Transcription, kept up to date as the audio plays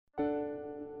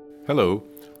Hello,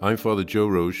 I'm Father Joe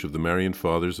Roche of the Marian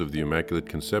Fathers of the Immaculate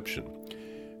Conception.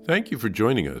 Thank you for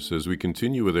joining us as we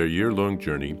continue with our year-long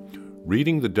journey,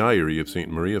 reading the diary of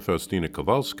St. Maria Faustina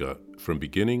Kowalska from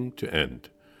beginning to end.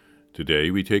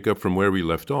 Today we take up from where we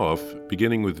left off,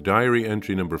 beginning with diary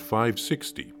entry number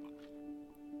 560.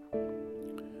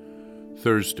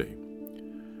 Thursday.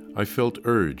 I felt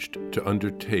urged to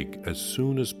undertake as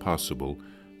soon as possible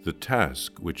the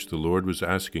task which the Lord was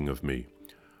asking of me.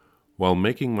 While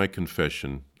making my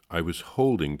confession, I was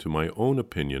holding to my own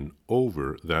opinion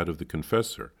over that of the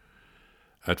confessor.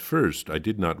 At first, I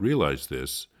did not realize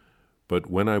this, but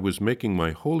when I was making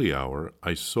my holy hour,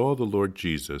 I saw the Lord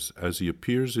Jesus as he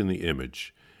appears in the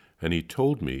image, and he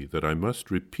told me that I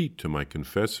must repeat to my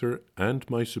confessor and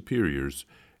my superiors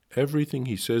everything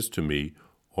he says to me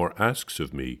or asks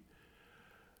of me,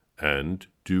 and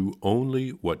do only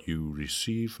what you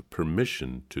receive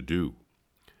permission to do.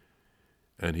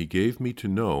 And he gave me to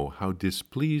know how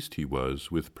displeased he was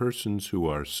with persons who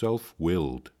are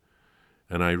self-willed,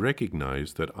 and I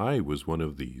recognized that I was one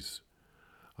of these.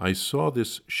 I saw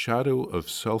this shadow of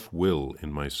self-will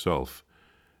in myself,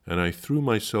 and I threw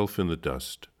myself in the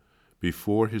dust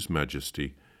before his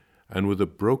majesty, and with a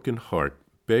broken heart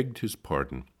begged his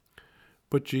pardon.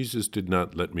 But Jesus did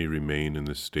not let me remain in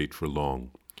this state for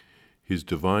long. His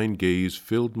divine gaze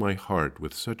filled my heart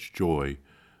with such joy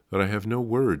that I have no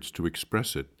words to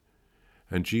express it,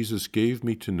 and Jesus gave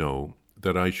me to know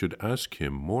that I should ask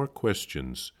him more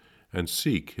questions and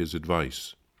seek his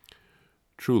advice.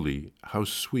 Truly, how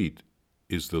sweet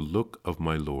is the look of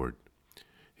my Lord!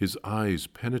 His eyes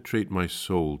penetrate my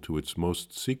soul to its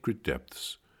most secret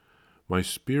depths. My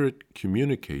spirit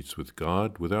communicates with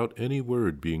God without any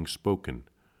word being spoken.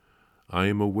 I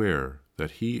am aware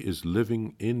that he is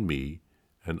living in me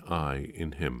and I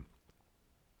in him.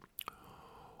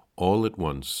 All at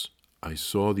once I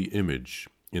saw the image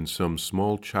in some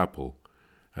small chapel,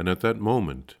 and at that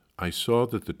moment I saw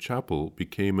that the chapel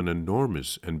became an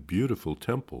enormous and beautiful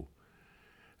temple.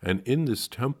 And in this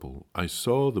temple I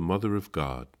saw the Mother of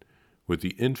God, with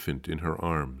the infant in her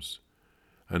arms.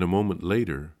 And a moment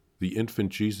later the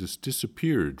infant Jesus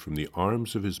disappeared from the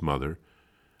arms of his mother,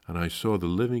 and I saw the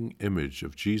living image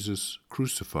of Jesus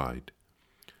crucified.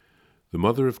 The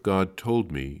Mother of God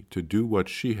told me to do what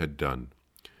she had done,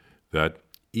 that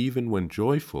even when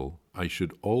joyful, I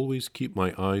should always keep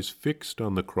my eyes fixed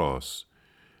on the cross,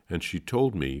 and she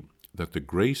told me that the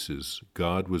graces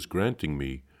God was granting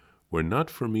me were not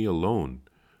for me alone,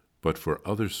 but for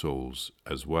other souls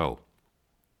as well.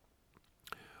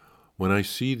 When I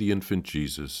see the infant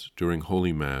Jesus during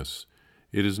Holy Mass,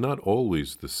 it is not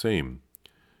always the same.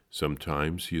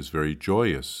 Sometimes he is very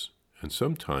joyous, and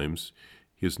sometimes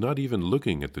he is not even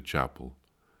looking at the chapel.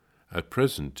 At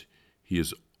present, he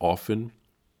is often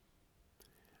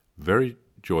very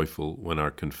joyful when our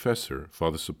confessor,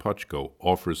 Father Sopoćko,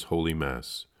 offers Holy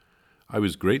Mass. I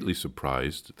was greatly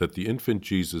surprised that the infant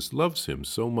Jesus loves him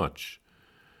so much.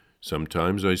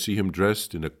 Sometimes I see him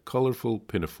dressed in a colorful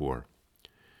pinafore.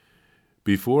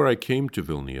 Before I came to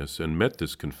Vilnius and met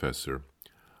this confessor,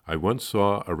 I once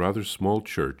saw a rather small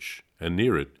church, and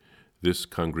near it this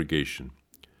congregation.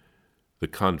 The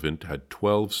convent had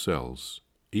 12 cells.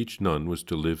 Each nun was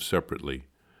to live separately.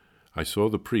 I saw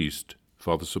the priest,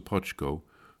 Father Sopoćko,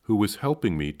 who was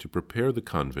helping me to prepare the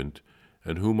convent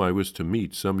and whom I was to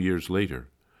meet some years later,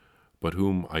 but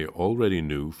whom I already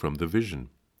knew from the vision.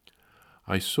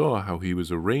 I saw how he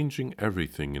was arranging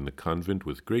everything in the convent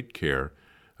with great care,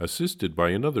 assisted by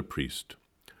another priest,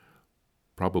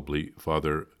 probably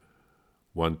Father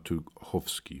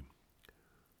Wantuchowski,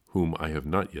 whom I have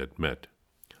not yet met.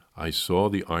 I saw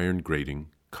the iron grating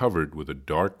covered with a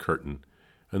dark curtain,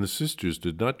 and the sisters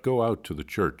did not go out to the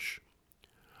church.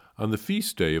 On the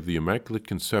feast day of the Immaculate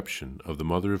Conception of the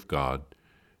Mother of God,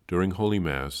 during Holy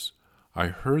Mass, I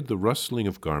heard the rustling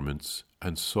of garments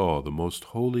and saw the most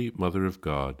holy Mother of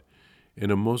God in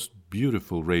a most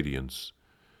beautiful radiance.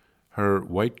 Her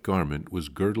white garment was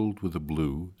girdled with a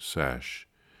blue sash.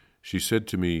 She said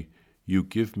to me, "You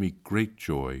give me great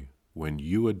joy when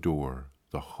you adore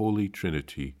the Holy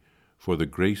Trinity for the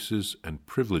graces and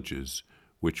privileges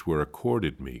which were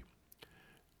accorded me."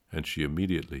 And she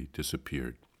immediately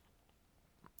disappeared.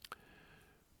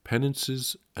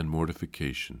 Penances and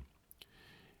mortification.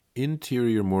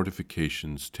 Interior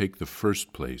mortifications take the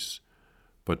first place,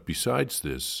 but besides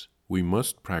this, we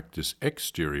must practice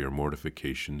exterior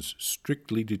mortifications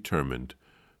strictly determined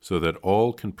so that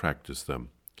all can practice them.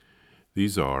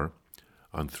 These are,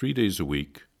 on 3 days a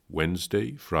week,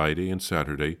 Wednesday, Friday, and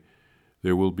Saturday,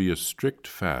 there will be a strict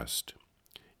fast.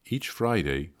 Each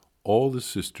Friday, all the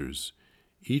sisters,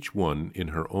 each one in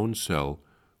her own cell,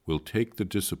 will take the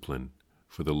discipline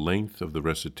for the length of the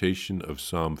recitation of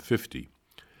Psalm 50,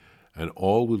 and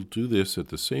all will do this at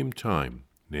the same time,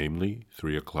 namely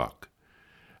 3 o'clock,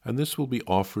 and this will be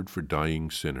offered for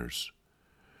dying sinners.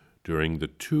 During the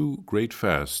 2 great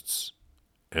fasts,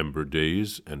 Ember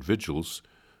Days and Vigils,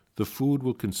 the food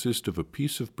will consist of a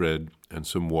piece of bread and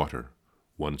some water,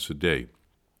 once a day.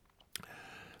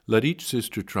 Let each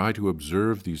sister try to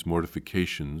observe these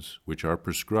mortifications which are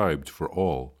prescribed for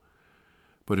all,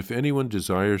 but if anyone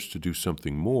desires to do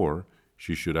something more,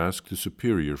 she should ask the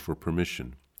superior for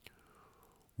permission.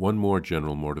 One more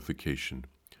general mortification.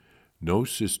 No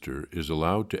sister is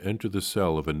allowed to enter the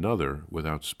cell of another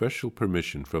without special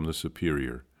permission from the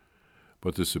superior,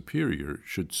 but the superior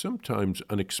should sometimes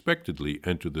unexpectedly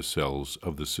enter the cells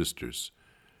of the sisters,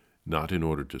 not in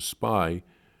order to spy,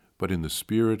 but in the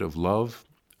spirit of love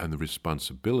and the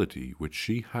responsibility which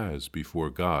she has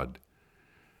before God.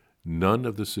 None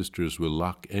of the sisters will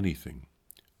lock anything.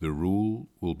 The rule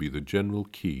will be the general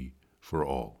key for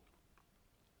all.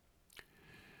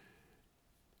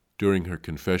 During her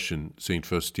confession, St.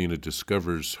 Faustina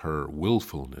discovers her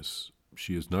willfulness.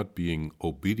 She is not being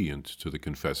obedient to the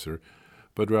confessor,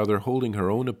 but rather holding her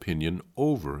own opinion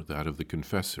over that of the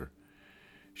confessor.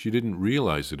 She didn't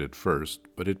realize it at first,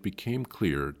 but it became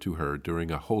clear to her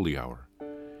during a holy hour.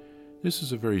 This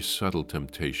is a very subtle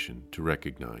temptation to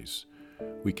recognize.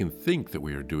 We can think that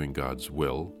we are doing God's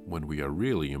will when we are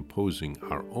really imposing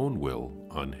our own will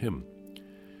on Him.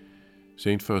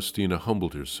 St. Faustina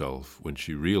humbled herself when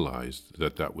she realized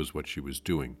that that was what she was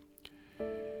doing.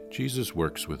 Jesus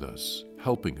works with us,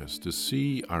 helping us to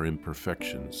see our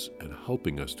imperfections and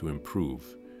helping us to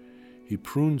improve. He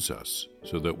prunes us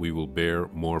so that we will bear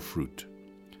more fruit.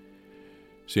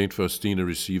 St. Faustina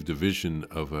received a vision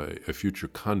of a future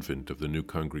convent of the new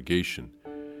congregation.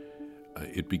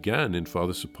 It began in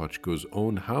Father Sopocko's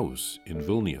own house in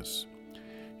Vilnius.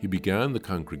 He began the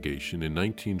congregation in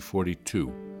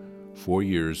 1942, 4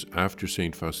 years after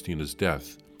St. Faustina's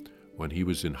death, when he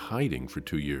was in hiding for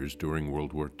 2 years during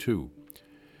World War II.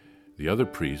 The other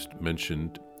priest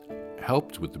mentioned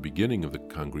helped with the beginning of the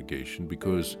congregation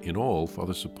because in all,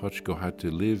 Father Sopocko had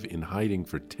to live in hiding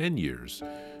for 10 years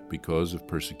because of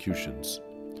persecutions.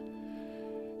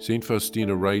 St.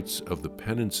 Faustina writes of the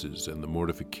penances and the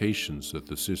mortifications that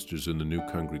the sisters in the new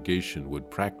congregation would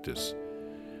practice.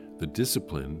 The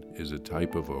discipline is a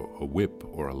type of a whip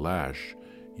or a lash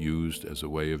used as a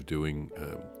way of doing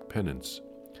penance.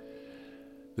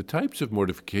 The types of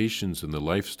mortifications and the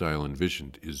lifestyle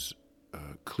envisioned is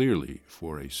clearly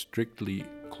for a strictly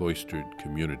cloistered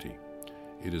community.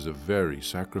 It is a very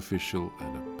sacrificial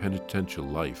and a penitential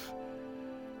life.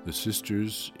 The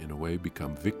sisters, in a way,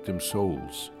 become victim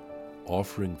souls,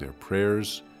 offering their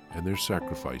prayers and their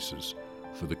sacrifices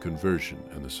for the conversion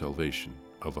and the salvation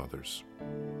of others.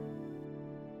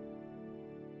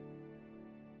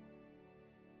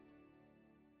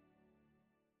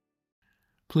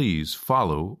 Please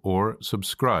follow or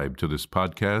subscribe to this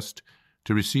podcast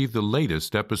to receive the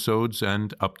latest episodes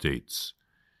and updates.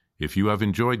 If you have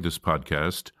enjoyed this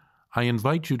podcast, I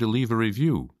invite you to leave a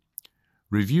review.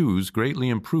 Reviews greatly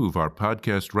improve our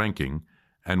podcast ranking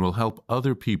and will help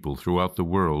other people throughout the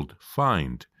world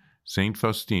find St.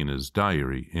 Faustina's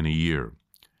Diary in a Year.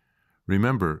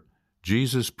 Remember,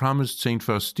 Jesus promised St.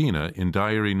 Faustina in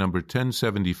Diary number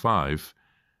 1075,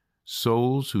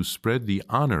 souls who spread the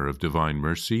honor of divine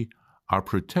mercy are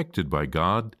protected by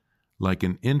God like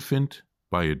an infant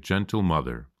by a gentle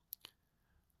mother.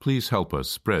 Please help us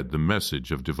spread the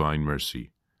message of divine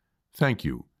mercy. Thank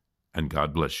you, and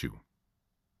God bless you.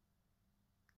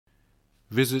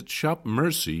 Visit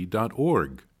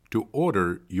shopmercy.org to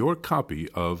order your copy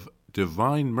of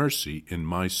Divine Mercy in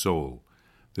My Soul,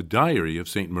 the Diary of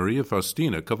St. Maria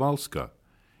Faustina Kowalska.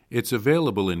 It's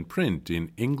available in print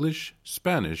in English,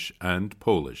 Spanish, and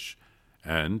Polish,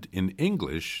 and in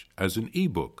English as an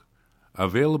e-book,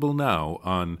 available now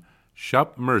on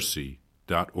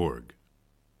shopmercy.org.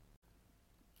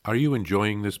 Are you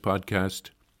enjoying this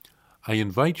podcast? I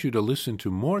invite you to listen to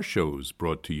more shows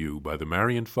brought to you by the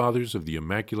Marian Fathers of the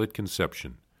Immaculate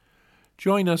Conception.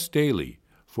 Join us daily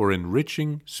for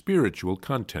enriching spiritual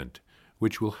content,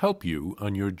 which will help you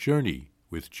on your journey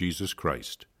with Jesus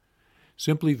Christ.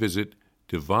 Simply visit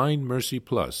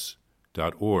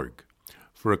DivineMercyPlus.org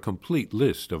for a complete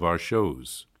list of our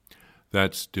shows.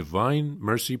 That's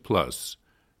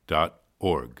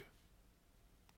DivineMercyPlus.org.